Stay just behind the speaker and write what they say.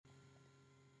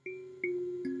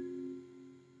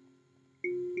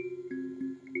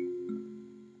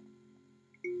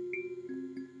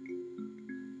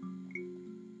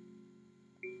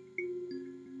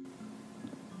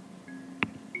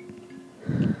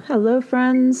Hello,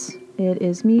 friends. It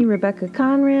is me, Rebecca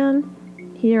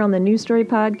Conran, here on the New Story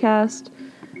Podcast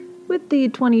with the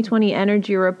 2020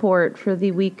 Energy Report for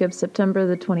the week of September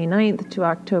the 29th to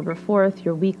October 4th,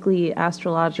 your weekly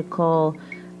astrological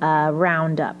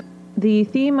roundup. The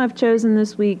theme I've chosen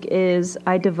this week is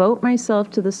I devote myself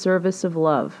to the service of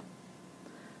love.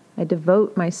 I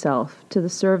devote myself to the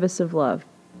service of love.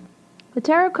 The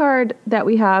tarot card that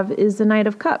we have is the Knight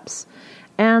of Cups.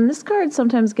 And this card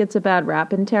sometimes gets a bad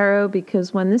rap in tarot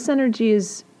because when this energy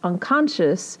is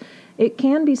unconscious, it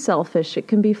can be selfish, it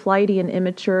can be flighty and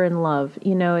immature in love.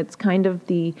 You know, it's kind of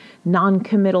the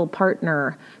non-committal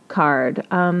partner card.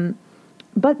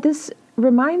 But this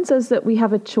reminds us that we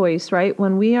have a choice, right?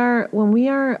 When we are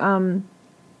on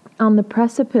the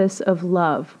precipice of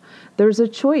love, there's a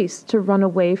choice to run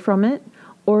away from it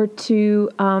or to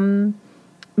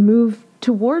move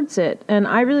towards it. And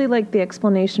I really like the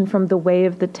explanation from The Way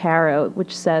of the Tarot,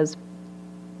 which says,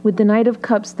 with the Knight of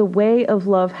Cups, the way of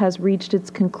love has reached its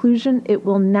conclusion. It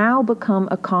will now become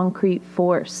a concrete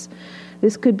force.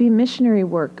 This could be missionary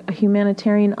work, a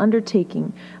humanitarian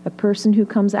undertaking, a person who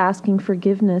comes asking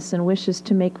forgiveness and wishes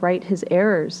to make right his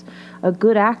errors, a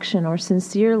good action or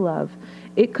sincere love.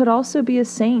 It could also be a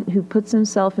saint who puts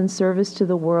himself in service to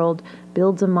the world,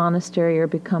 builds a monastery, or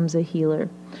becomes a healer.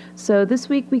 So this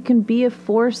week we can be a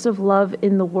force of love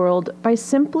in the world by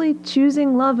simply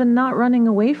choosing love and not running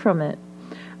away from it.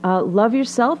 Love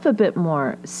yourself a bit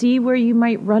more. See where you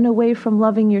might run away from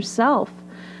loving yourself.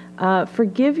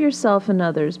 Forgive yourself and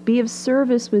others. Be of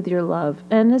service with your love.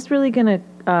 And it's really going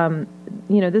to,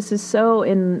 this is so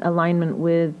in alignment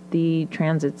with the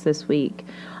transits this week.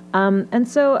 And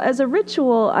so as a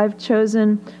ritual, I've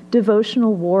chosen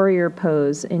devotional warrior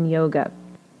pose in yoga.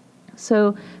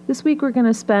 So this week we're going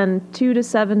to spend 2 to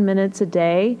 7 minutes a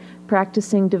day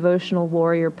practicing devotional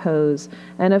warrior pose.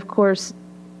 And of course,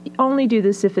 only do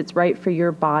this if it's right for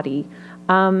your body.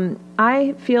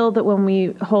 I feel that when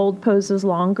we hold poses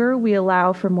longer, we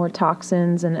allow for more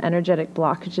toxins and energetic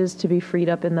blockages to be freed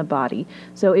up in the body.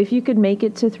 So if you could make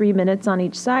it to 3 minutes on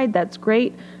each side, that's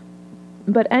great.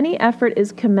 But any effort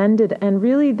is commended. And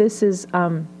really, this is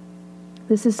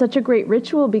such a great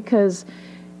ritual because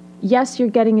yes, you're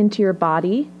getting into your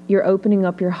body, you're opening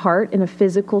up your heart in a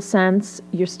physical sense,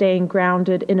 you're staying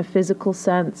grounded in a physical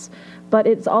sense, but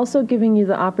it's also giving you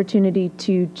the opportunity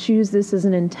to choose this as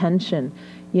an intention,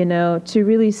 to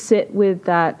really sit with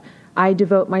that, I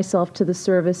devote myself to the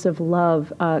service of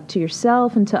love to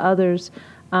yourself and to others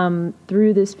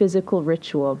through this physical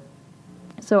ritual.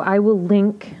 So I will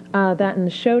link that in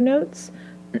the show notes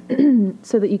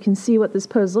so that you can see what this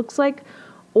pose looks like.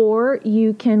 Or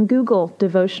you can Google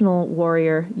devotional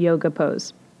warrior yoga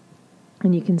pose,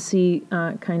 and you can see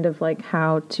kind of like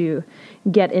how to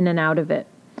get in and out of it.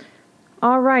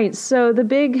 All right, so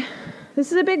this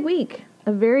is a big week,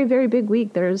 a very, very big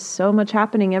week. There's so much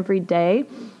happening every day.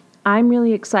 I'm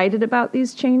really excited about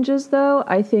these changes, though.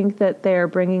 I think that they're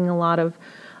bringing a lot of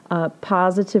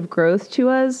positive growth to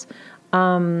us.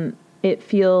 It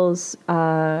feels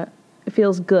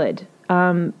good.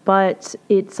 But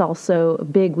it's also a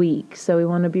big week, so we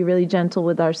want to be really gentle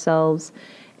with ourselves,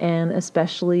 and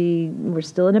especially we're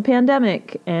still in a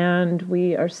pandemic, and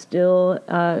we are still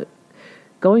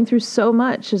going through so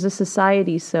much as a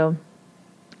society, so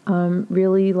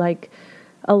really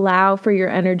allow for your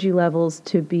energy levels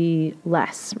to be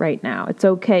less right now. It's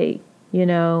okay,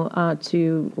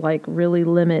 to really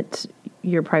limit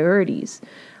your priorities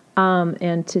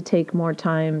and to take more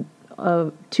time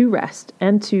to rest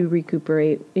and to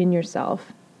recuperate in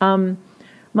yourself.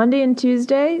 Monday and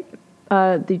Tuesday,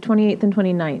 the 28th and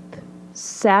 29th,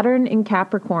 Saturn in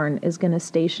Capricorn is going to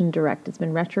station direct. It's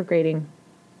been retrograding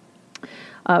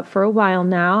for a while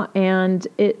now, and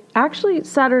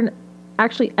Saturn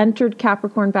actually entered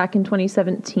Capricorn back in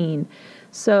 2017.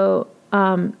 So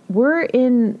we're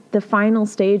in the final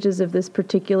stages of this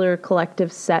particular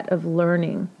collective set of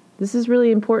learning. This is really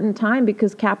important time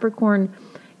because Capricorn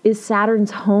is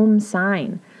Saturn's home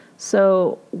sign.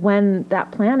 So when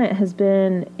that planet has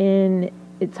been in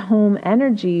its home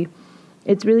energy,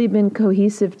 it's really been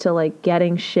cohesive to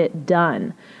getting shit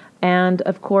done. And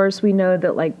of course, we know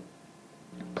that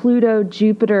Pluto,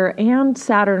 Jupiter, and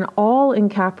Saturn all in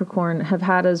Capricorn have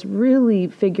had us really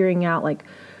figuring out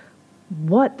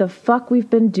what the fuck we've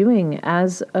been doing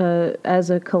as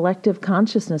a collective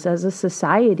consciousness, as a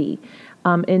society,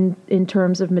 in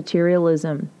terms of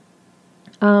materialism.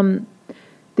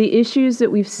 The issues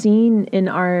that we've seen in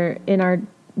our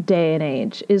day and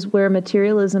age is where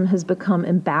materialism has become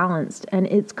imbalanced, and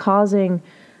it's causing,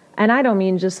 and I don't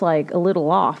mean just like a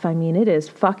little off, I mean it is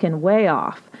fucking way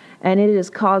off, and it is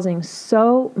causing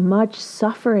so much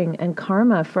suffering and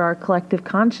karma for our collective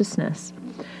consciousness.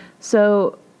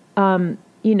 So,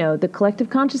 the collective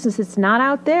consciousness, it's not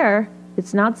out there.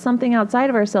 It's not something outside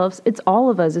of ourselves. It's all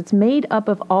of us. It's made up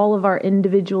of all of our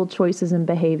individual choices and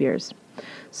behaviors.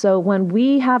 So when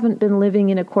we haven't been living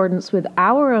in accordance with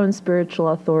our own spiritual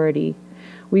authority,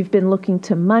 we've been looking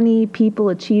to money, people,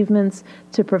 achievements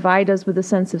to provide us with a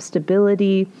sense of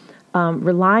stability,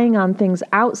 relying on things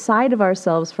outside of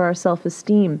ourselves for our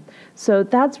self-esteem. So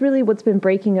that's really what's been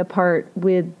breaking apart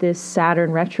with this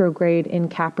Saturn retrograde in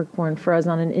Capricorn for us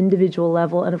on an individual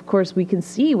level. And of course, we can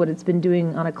see what it's been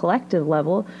doing on a collective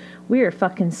level. We are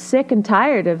fucking sick and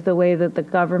tired of the way that the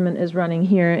government is running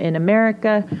here in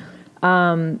America.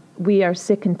 We are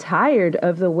sick and tired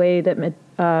of the way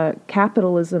that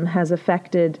capitalism has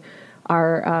affected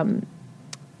our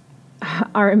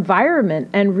environment.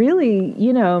 And really,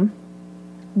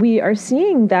 we are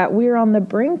seeing that we're on the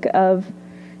brink of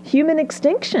human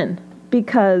extinction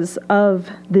because of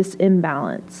this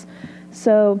imbalance.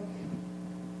 So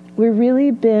we've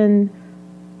really been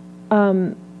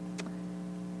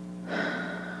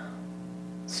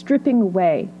stripping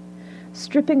away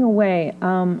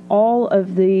all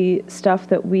of the stuff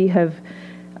that we have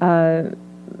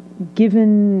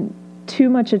given too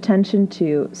much attention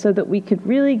to, so that we could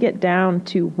really get down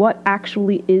to what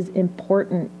actually is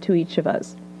important to each of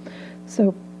us.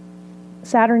 So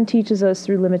Saturn teaches us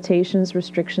through limitations,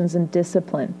 restrictions, and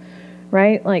discipline,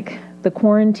 right? Like the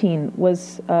quarantine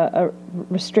was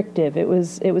restrictive. It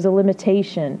was a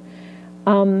limitation,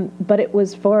 but it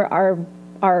was for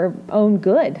our own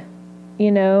good,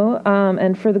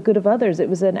 and for the good of others. It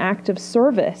was an act of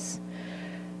service.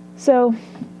 So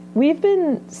we've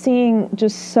been seeing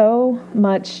just so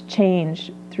much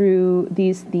change through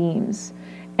these themes.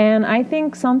 And I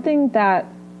think something that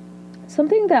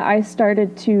I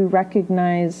started to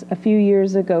recognize a few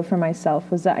years ago for myself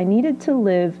was that I needed to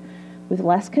live with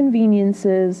less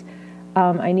conveniences.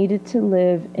 I needed to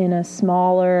live in a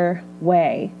smaller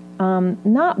way.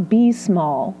 Not be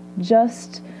small,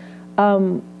 just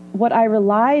what I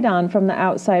relied on from the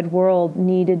outside world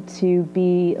needed to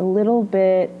be a little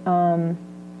bit,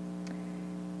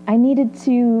 I needed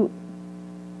to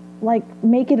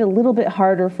make it a little bit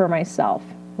harder for myself,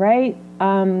 right?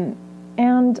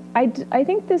 And I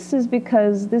think this is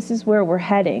because this is where we're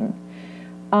heading.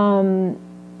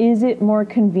 Is it more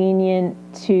convenient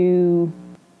to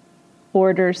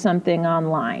order something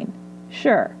online?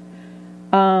 Sure.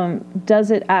 Does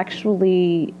it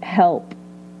actually help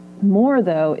more,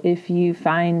 though, if you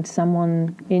find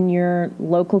someone in your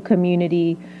local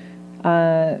community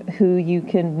who you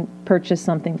can purchase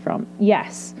something from?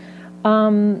 Yes.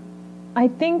 I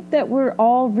think that we're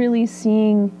all really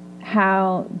seeing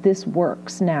how this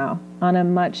works now on a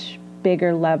much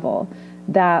bigger level,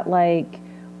 that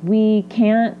we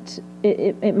can't,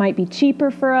 it might be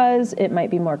cheaper for us, it might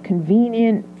be more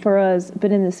convenient for us,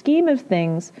 but in the scheme of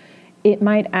things, it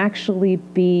might actually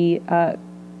be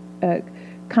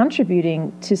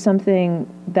contributing to something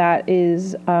that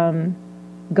is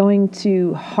going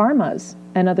to harm us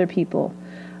and other people.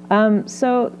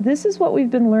 So this is what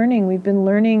we've been learning. We've been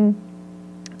learning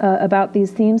about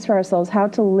these themes for ourselves, how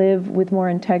to live with more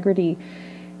integrity.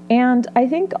 And I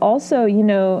think also,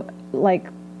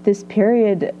 this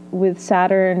period with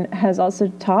Saturn has also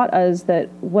taught us that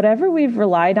whatever we've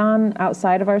relied on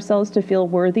outside of ourselves to feel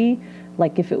worthy,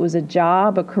 like if it was a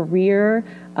job, a career,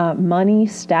 money,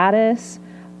 status,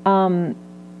 and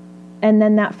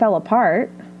then that fell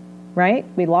apart, right?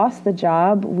 We lost the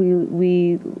job,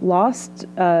 we lost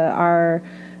our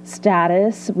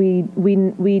status, we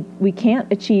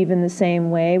can't achieve in the same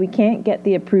way, we can't get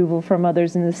the approval from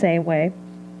others in the same way.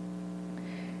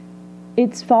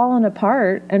 It's fallen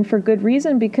apart, and for good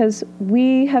reason, because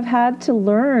we have had to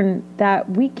learn that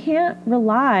we can't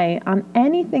rely on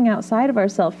anything outside of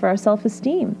ourselves for our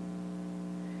self-esteem.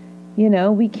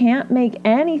 We can't make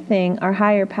anything our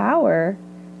higher power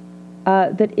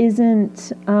that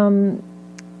isn't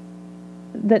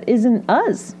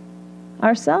us,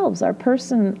 ourselves, our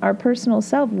personal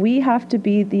self. We have to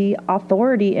be the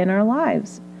authority in our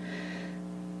lives.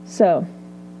 So,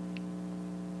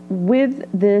 with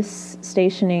this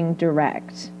stationing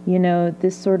direct,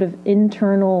 this sort of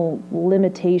internal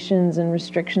limitations and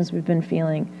restrictions we've been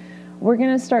feeling, we're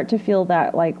going to start to feel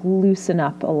that loosen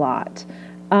up a lot.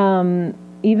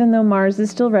 Even though Mars is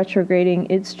still retrograding,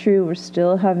 it's true, we're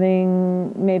still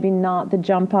having maybe not the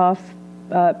jump off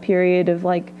period of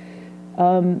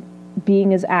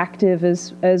being as active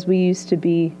as we used to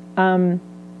be.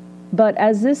 But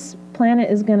as this planet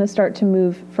is going to start to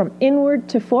move from inward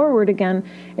to forward again,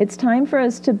 it's time for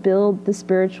us to build the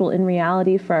spiritual in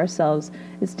reality for ourselves.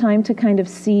 It's time to kind of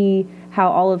see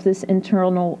how all of this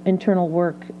internal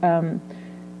work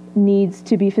needs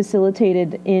to be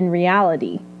facilitated in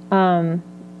reality.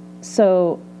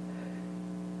 So,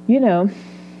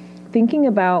 thinking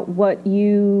about what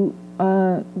you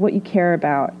care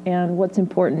about and what's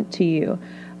important to you,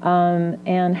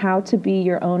 and how to be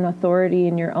your own authority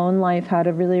in your own life, how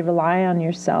to really rely on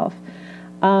yourself,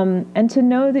 and to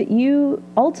know that you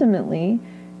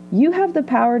have the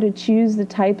power to choose the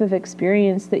type of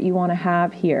experience that you want to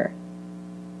have here.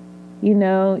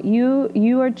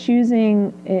 You are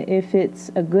choosing if it's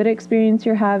a good experience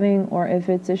you're having or if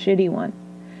it's a shitty one.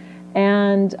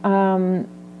 And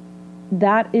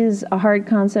that is a hard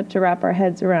concept to wrap our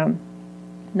heads around.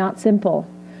 Not simple.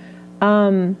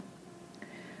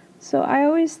 So I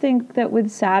always think that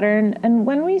with Saturn, and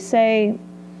when we say,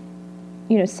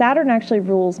 Saturn actually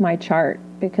rules my chart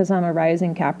because I'm a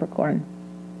rising Capricorn.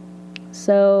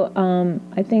 So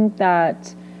I think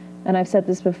that, and I've said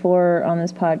this before on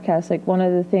this podcast, like one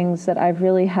of the things that I've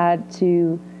really had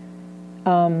to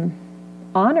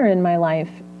honor in my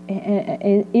life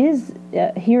is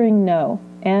hearing no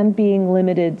and being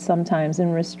limited sometimes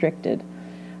and restricted.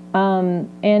 And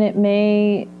it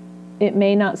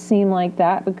may not seem like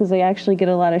that because I actually get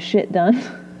a lot of shit done.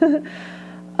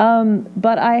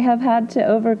 But I have had to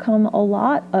overcome a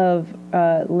lot of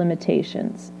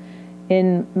limitations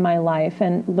in my life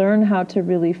and learn how to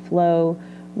really flow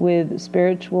with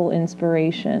spiritual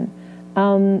inspiration.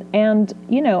 And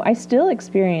I still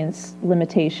experience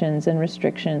limitations and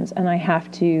restrictions, and I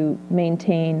have to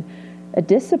maintain a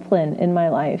discipline in my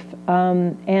life.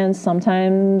 And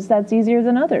sometimes that's easier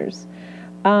than others.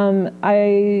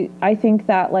 I think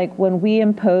that like when we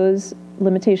impose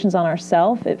limitations on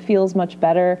ourselves, it feels much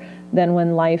better than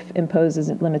when life imposes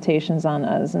limitations on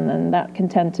us, and then that can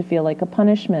tend to feel like a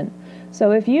punishment.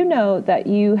 So if you know that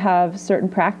you have certain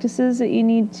practices that you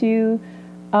need to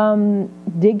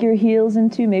dig your heels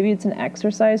into, maybe it's an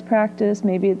exercise practice,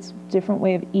 maybe it's a different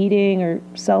way of eating or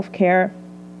self-care,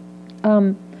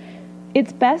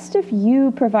 it's best if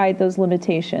you provide those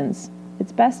limitations.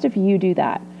 It's best if you do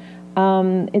that.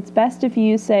 It's best if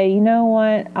you say, you know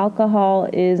what, alcohol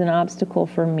is an obstacle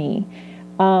for me,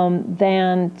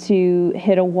 than to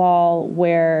hit a wall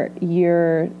where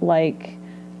you're like,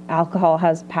 alcohol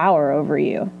has power over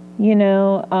you,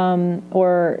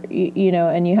 or,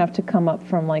 and you have to come up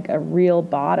from like a real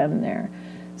bottom there.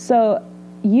 So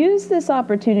use this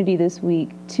opportunity this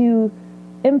week to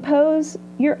impose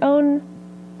your own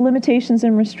limitations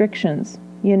and restrictions.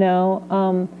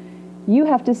 You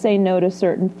have to say no to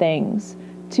certain things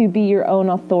to be your own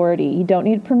authority. You don't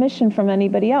need permission from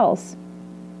anybody else.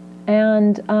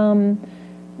 And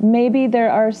maybe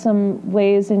there are some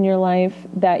ways in your life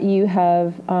that you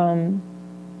have,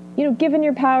 given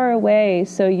your power away.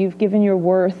 So you've given your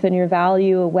worth and your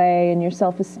value away and your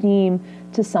self-esteem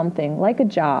to something like a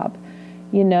job,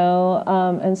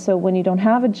 and so when you don't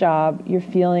have a job, you're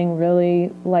feeling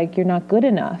really like you're not good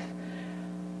enough.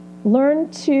 Learn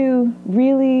to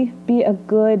really be a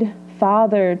good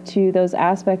father to those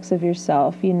aspects of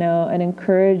yourself, an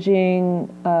encouraging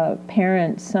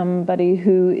parent, somebody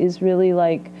who is really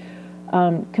like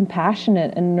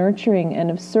compassionate and nurturing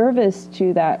and of service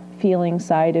to that feeling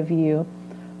side of you.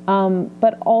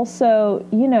 But also,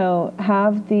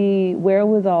 have the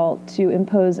wherewithal to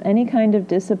impose any kind of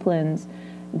disciplines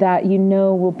that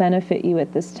will benefit you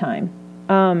at this time.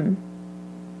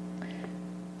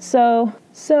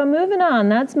 So moving on,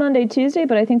 that's Monday, Tuesday,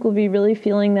 but I think we'll be really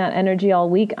feeling that energy all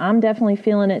week. I'm definitely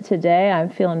feeling it today. I'm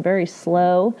feeling very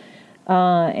slow,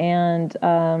 and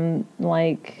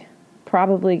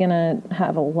probably going to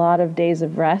have a lot of days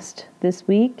of rest this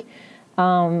week,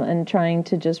 and trying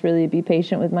to just really be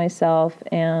patient with myself.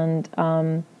 And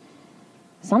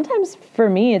sometimes for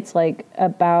me, it's like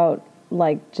about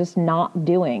just not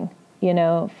doing.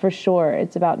 For sure,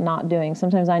 it's about not doing.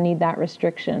 Sometimes I need that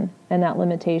restriction and that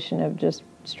limitation of just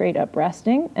straight up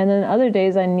resting. And then other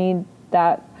days I need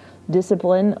that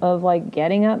discipline of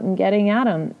getting up and getting at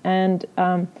them. And,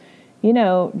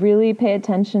 really pay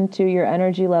attention to your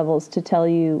energy levels to tell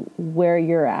you where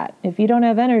you're at. If you don't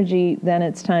have energy, then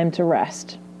it's time to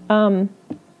rest.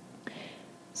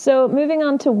 So moving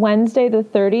on to Wednesday, the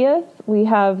 30th, we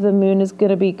have the moon is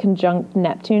going to be conjunct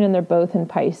Neptune, and they're both in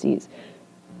Pisces.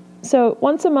 So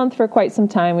once a month for quite some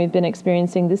time, we've been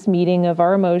experiencing this meeting of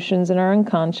our emotions and our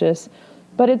unconscious,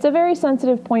 but it's a very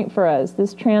sensitive point for us.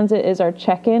 This transit is our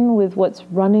check-in with what's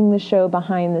running the show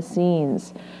behind the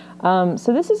scenes.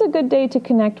 So this is a good day to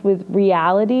connect with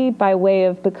reality by way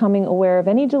of becoming aware of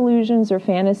any delusions or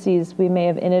fantasies we may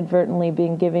have inadvertently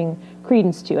been giving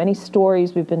credence to, any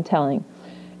stories we've been telling.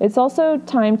 It's also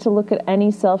time to look at any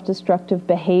self-destructive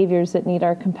behaviors that need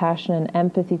our compassion and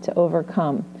empathy to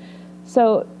overcome.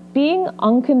 So being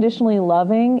unconditionally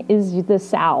loving is the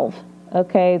salve,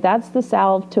 okay? That's the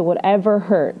salve to whatever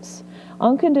hurts.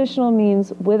 Unconditional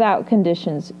means without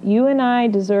conditions. You and I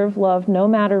deserve love no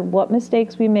matter what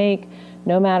mistakes we make,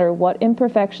 no matter what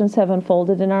imperfections have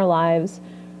unfolded in our lives.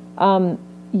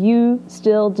 You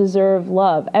still deserve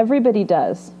love. Everybody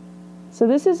does. So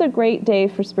this is a great day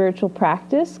for spiritual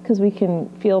practice because we can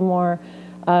feel more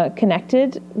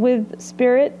connected with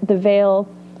spirit. The veil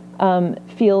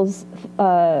feels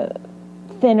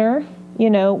thinner.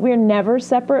 We're never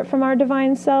separate from our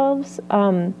divine selves.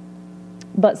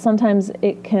 But sometimes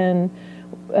it can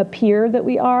appear that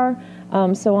we are.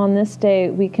 So on this day,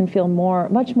 we can feel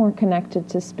much more connected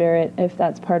to spirit if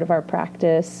that's part of our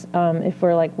practice, if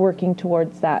we're working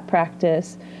towards that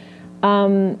practice.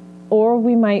 Or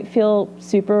we might feel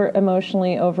super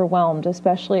emotionally overwhelmed,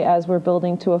 especially as we're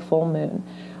building to a full moon.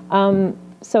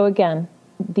 So again,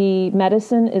 the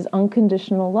medicine is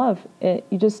unconditional love.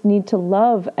 You just need to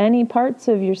love any parts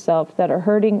of yourself that are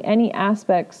hurting, any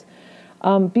aspects.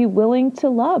 Be willing to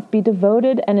love, be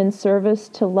devoted and in service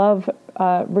to love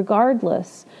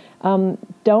regardless.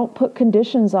 Don't put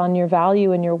conditions on your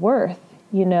value and your worth.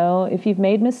 If you've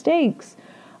made mistakes,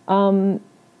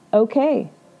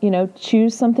 okay,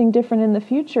 choose something different in the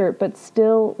future, but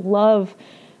still love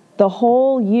the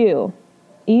whole you,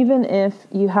 even if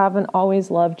you haven't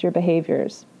always loved your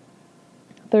behaviors.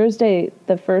 Thursday,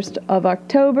 the 1st of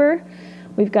October,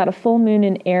 we've got a full moon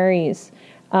in Aries.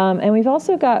 And we've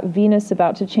also got Venus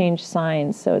about to change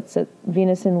signs. So it's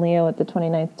Venus in Leo at the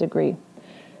 29th degree.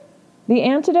 The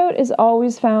antidote is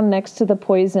always found next to the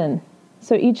poison.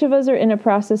 So each of us are in a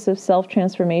process of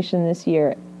self-transformation this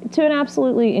year to an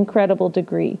absolutely incredible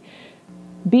degree.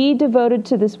 Be devoted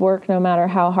to this work no matter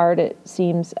how hard it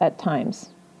seems at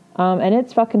times. And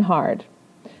it's fucking hard.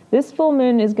 This full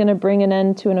moon is going to bring an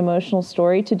end to an emotional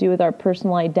story to do with our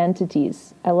personal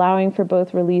identities, allowing for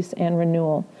both release and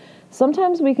renewal.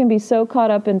 Sometimes we can be so caught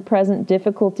up in present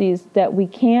difficulties that we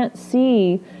can't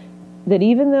see that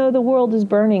even though the world is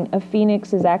burning, a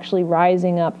phoenix is actually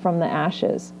rising up from the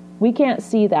ashes. We can't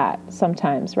see that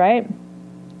sometimes, right?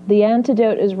 The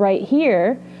antidote is right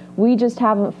here. We just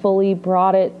haven't fully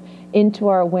brought it into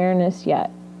our awareness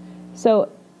yet. So,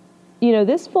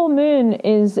 this full moon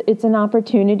it's an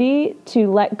opportunity to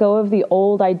let go of the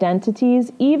old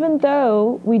identities, even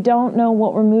though we don't know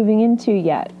what we're moving into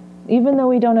yet. Even though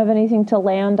we don't have anything to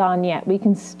land on yet, we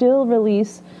can still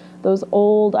release those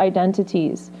old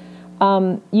identities.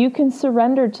 You can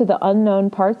surrender to the unknown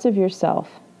parts of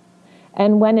yourself.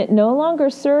 And when it no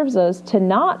longer serves us to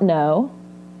not know,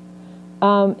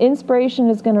 inspiration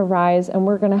is going to rise and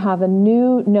we're going to have a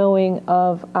new knowing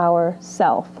of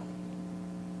ourself.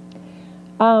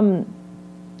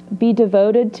 Be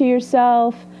devoted to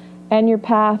yourself and your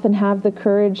path and have the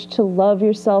courage to love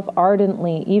yourself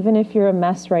ardently, even if you're a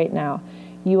mess right now.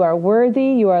 You are worthy,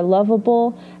 you are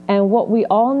lovable, and what we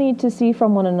all need to see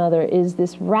from one another is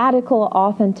this radical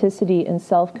authenticity and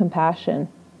self-compassion.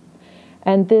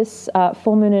 And this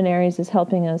full moon in Aries is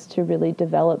helping us to really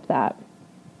develop that.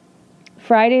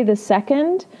 Friday the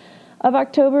 2nd of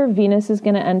October, Venus is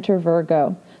going to enter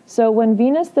Virgo. So when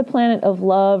Venus, the planet of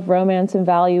love, romance, and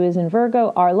value, is in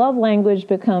Virgo, our love language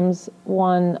becomes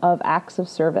one of acts of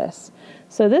service.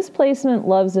 So this placement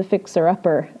loves a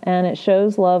fixer-upper, and it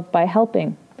shows love by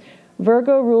helping.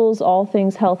 Virgo rules all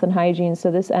things health and hygiene, so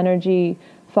this energy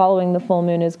following the full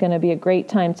moon is going to be a great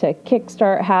time to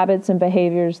kickstart habits and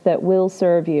behaviors that will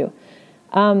serve you.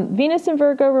 Venus in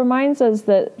Virgo reminds us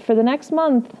that for the next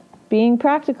month, being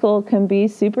practical can be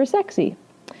super sexy.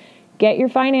 Get your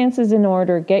finances in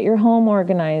order, get your home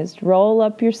organized, roll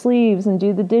up your sleeves and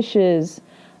do the dishes.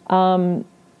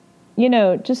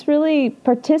 Just really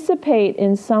participate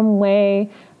in some way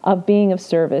of being of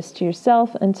service to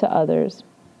yourself and to others.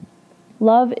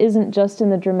 Love isn't just in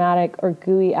the dramatic or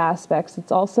gooey aspects.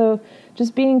 It's also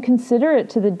just being considerate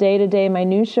to the day-to-day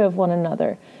minutiae of one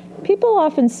another. People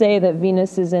often say that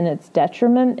Venus is in its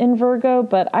detriment in Virgo,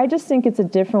 but I just think it's a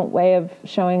different way of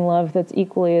showing love that's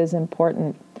equally as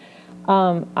important.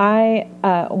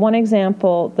 One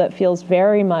example that feels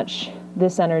very much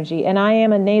this energy, and I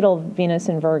am a natal Venus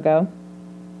in Virgo,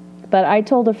 but I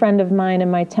told a friend of mine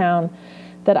in my town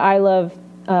that I love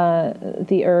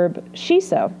the herb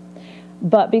shiso.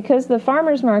 But because the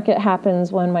farmer's market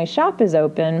happens when my shop is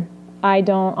open, I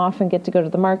don't often get to go to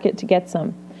the market to get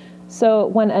some. So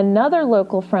when another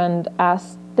local friend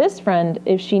asked this friend,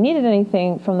 if she needed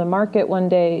anything from the market one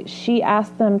day, she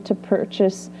asked them to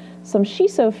purchase some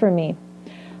shiso for me.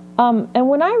 And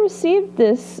when I received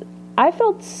this, I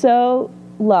felt so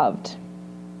loved.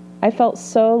 I felt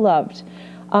so loved.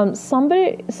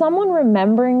 Someone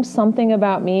remembering something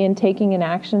about me and taking an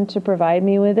action to provide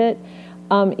me with it,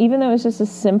 even though it's just a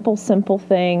simple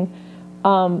thing,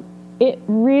 it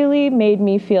really made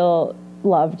me feel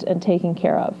loved and taken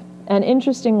care of. And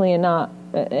interestingly enough,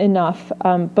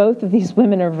 both of these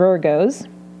women are Virgos.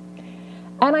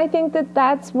 And I think that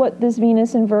that's what this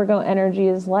Venus and Virgo energy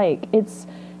is like. It's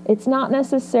not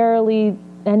necessarily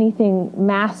anything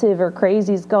massive or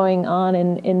crazy is going on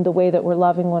in the way that we're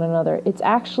loving one another. It's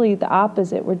actually the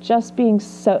opposite. We're just being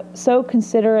so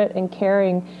considerate and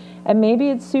caring, and maybe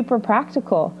it's super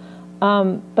practical,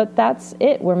 but that's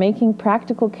it. We're making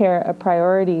practical care a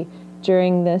priority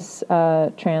during this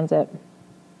transit.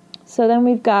 So then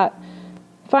we've got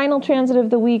final transit of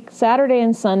the week, Saturday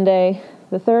and Sunday,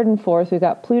 the 3rd and 4th. We've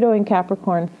got Pluto in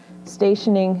Capricorn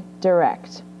stationing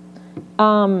direct.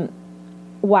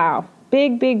 Wow.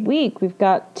 Big week. We've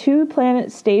got 2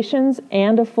 planet stations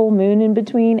and a full moon in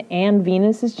between, and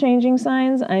Venus is changing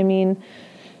signs. I mean,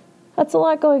 that's a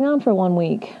lot going on for 1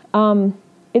 week.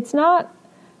 It's not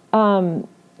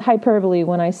hyperbole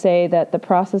when I say that the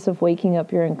process of waking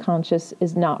up your unconscious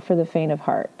is not for the faint of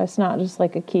heart. It's not just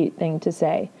like a cute thing to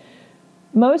say.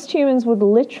 Most humans would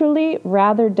literally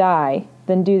rather die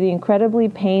than do the incredibly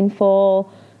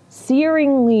painful,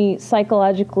 searingly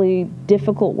psychologically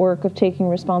difficult work of taking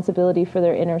responsibility for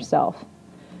their inner self.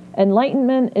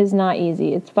 Enlightenment is not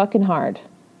easy. It's fucking hard.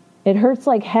 It hurts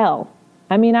like hell.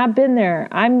 I mean, I've been there.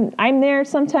 I'm there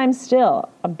sometimes still,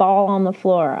 a ball on the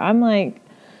floor. I'm like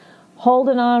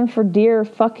holding on for dear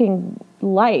fucking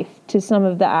life to some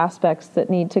of the aspects that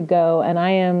need to go. And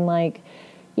I am like,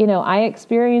 I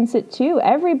experience it too.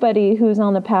 Everybody who's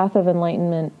on the path of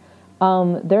enlightenment,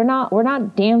 we're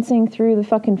not dancing through the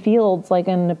fucking fields like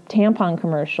in a tampon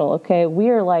commercial, okay? We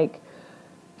are like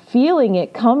feeling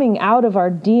it coming out of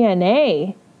our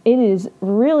DNA. It is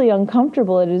really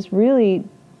uncomfortable. It is really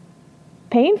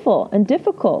painful and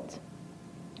difficult.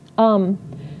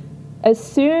 As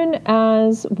soon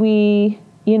as we,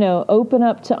 open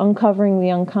up to uncovering the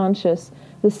unconscious,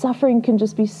 the suffering can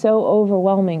just be so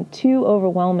overwhelming, too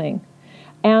overwhelming.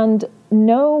 And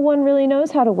no one really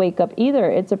knows how to wake up either.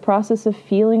 It's a process of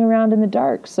feeling around in the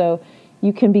dark. So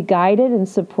you can be guided and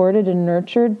supported and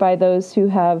nurtured by those who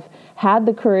have had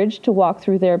the courage to walk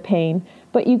through their pain,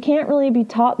 but you can't really be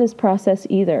taught this process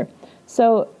either.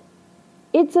 So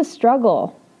it's a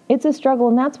struggle. It's a struggle,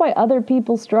 and that's why other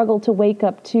people struggle to wake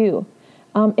up too.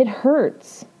 It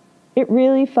hurts. It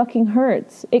really fucking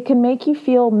hurts. It can make you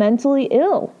feel mentally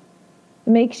ill. It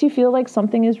makes you feel like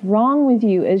something is wrong with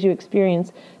you as you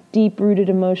experience deep-rooted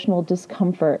emotional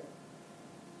discomfort.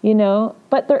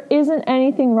 But there isn't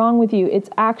anything wrong with you. It's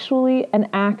actually an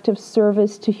act of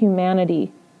service to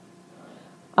humanity.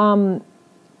 You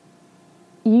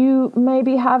may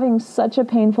be having such a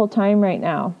painful time right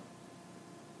now.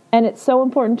 And it's so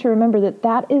important to remember that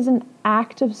that is an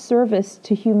act of service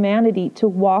to humanity to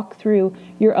walk through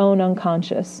your own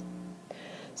unconscious.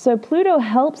 So Pluto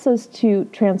helps us to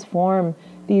transform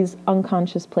these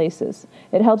unconscious places.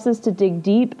 It helps us to dig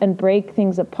deep and break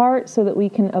things apart so that we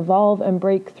can evolve and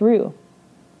break through.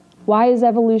 Why is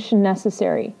evolution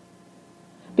necessary?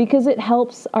 Because it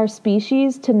helps our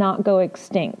species to not go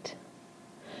extinct.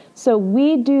 So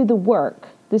we do the work,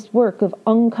 this work of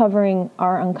uncovering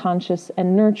our unconscious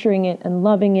and nurturing it and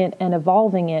loving it and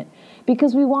evolving it,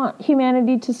 because we want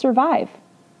humanity to survive.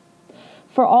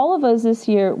 For all of us this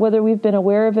year, whether we've been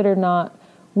aware of it or not,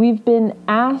 we've been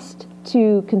asked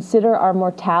to consider our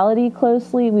mortality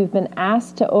closely. We've been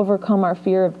asked to overcome our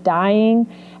fear of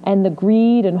dying and the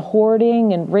greed and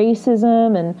hoarding and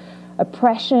racism and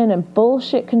oppression and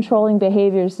bullshit controlling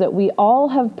behaviors that we all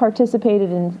have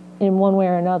participated in one way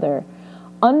or another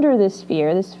under this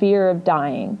fear of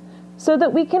dying, so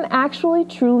that we can actually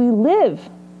truly live,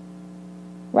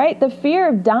 right? The fear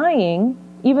of dying,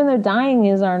 even though dying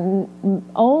is our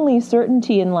only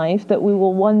certainty in life that we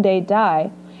will one day die,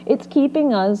 it's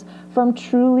keeping us from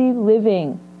truly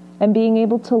living and being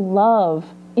able to love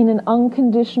in an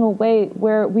unconditional way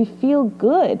where we feel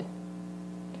good.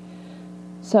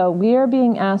 So we are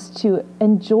being asked to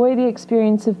enjoy the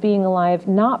experience of being alive,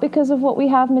 not because of what we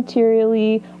have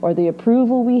materially or the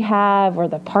approval we have or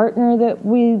the partner that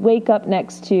we wake up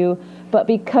next to, but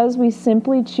because we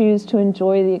simply choose to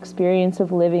enjoy the experience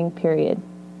of living, period.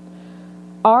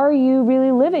 Are you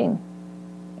really living?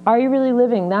 Are you really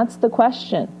living? That's the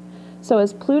question. So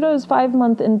as Pluto's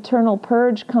 5-month internal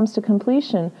purge comes to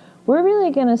completion, we're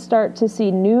really going to start to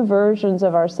see new versions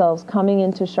of ourselves coming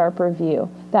into sharper view.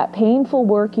 That painful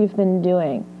work you've been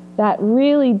doing, that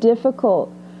really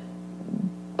difficult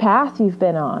path you've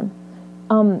been on,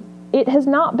 it has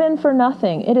not been for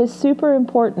nothing. It is super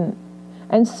important.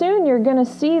 And soon you're going to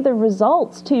see the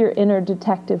results to your inner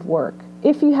detective work,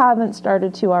 if you haven't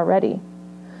started to already.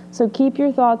 So keep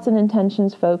your thoughts and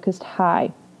intentions focused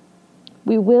high.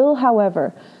 We will,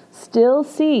 however, still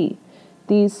see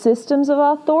these systems of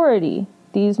authority,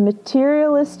 these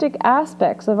materialistic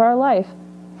aspects of our life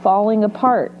falling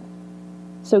apart.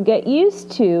 So get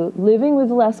used to living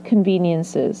with less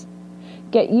conveniences.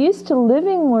 Get used to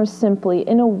living more simply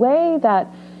in a way that,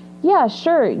 yeah,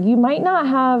 sure, you might not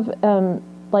have,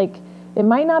 it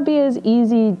might not be as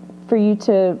easy for you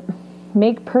to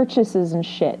make purchases and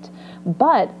shit,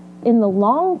 but in the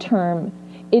long term,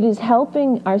 it is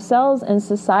helping ourselves and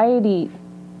society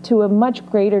to a much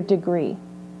greater degree.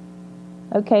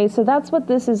 Okay, so that's what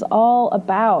this is all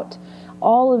about.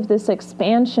 All of this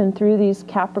expansion through these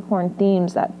Capricorn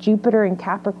themes, that Jupiter in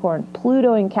Capricorn,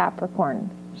 Pluto in Capricorn,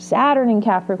 Saturn in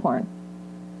Capricorn.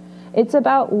 It's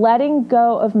about letting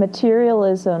go of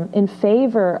materialism in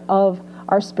favor of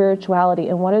our spirituality.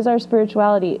 And what is our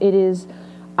spirituality? It is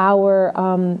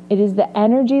the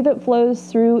energy that flows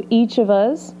through each of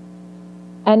us,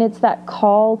 and it's that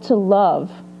call to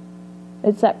love.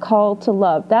 It's that call to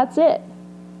love. That's it.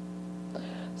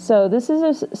 So this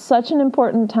is such an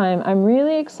important time. I'm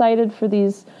really excited for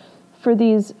these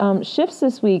shifts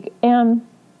this week. And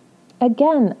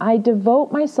again, I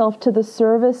devote myself to the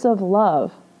service of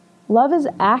love. Love is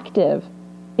active.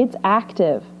 It's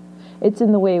active. It's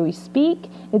in the way we speak.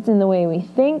 It's in the way we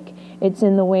think. It's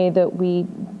in the way that we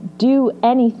do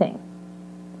anything.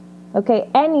 Okay,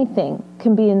 anything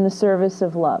can be in the service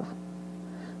of love.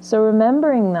 So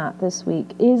remembering that this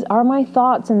week are my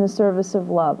thoughts in the service of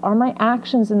love? Are my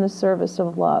actions in the service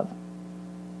of love?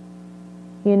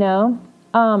 You know?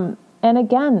 And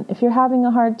again, if you're having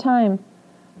a hard time,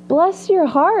 bless your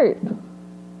heart.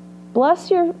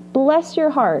 Bless your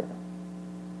heart.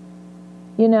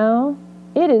 You know?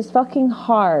 It is fucking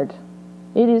hard.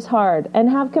 It is hard. And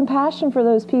have compassion for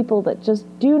those people that just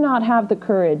do not have the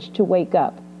courage to wake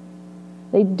up.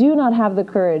 They do not have the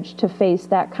courage to face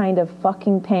that kind of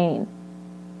fucking pain.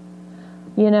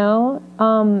 You know,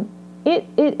 it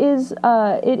is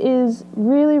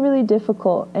really, really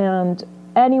difficult, and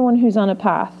anyone who's on a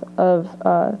path of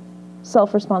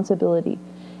self-responsibility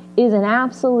is an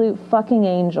absolute fucking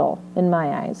angel in my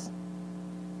eyes.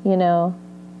 You know,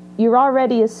 you're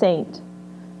already a saint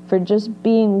for just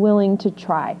being willing to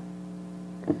try.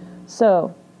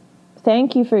 So,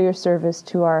 thank you for your service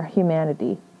to our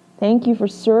humanity. Thank you for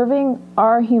serving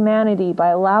our humanity by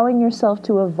allowing yourself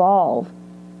to evolve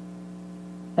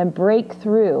and break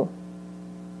through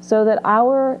so that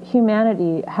our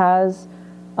humanity has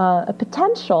a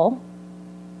potential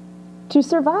to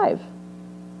survive.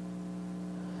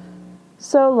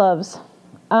 So, loves,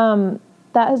 that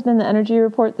has been the energy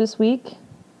report this week.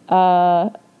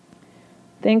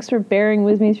 Thanks for bearing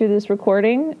with me through this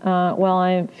recording while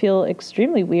I feel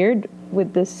extremely weird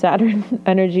with this Saturn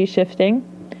energy shifting.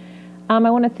 I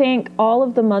want to thank all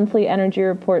of the monthly Energy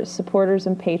Report supporters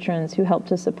and patrons who help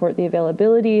to support the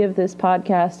availability of this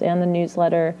podcast and the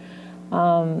newsletter.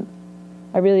 I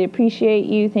really appreciate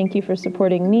you. Thank you for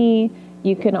supporting me.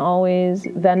 You can always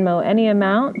Venmo any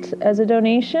amount as a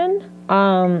donation,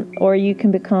 or you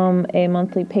can become a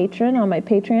monthly patron on my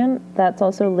Patreon. That's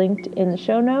also linked in the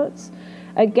show notes.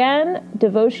 Again,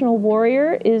 Devotional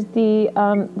Warrior is the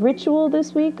ritual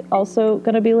this week, also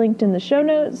going to be linked in the show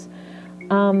notes.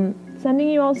 Sending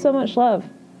you all so much love.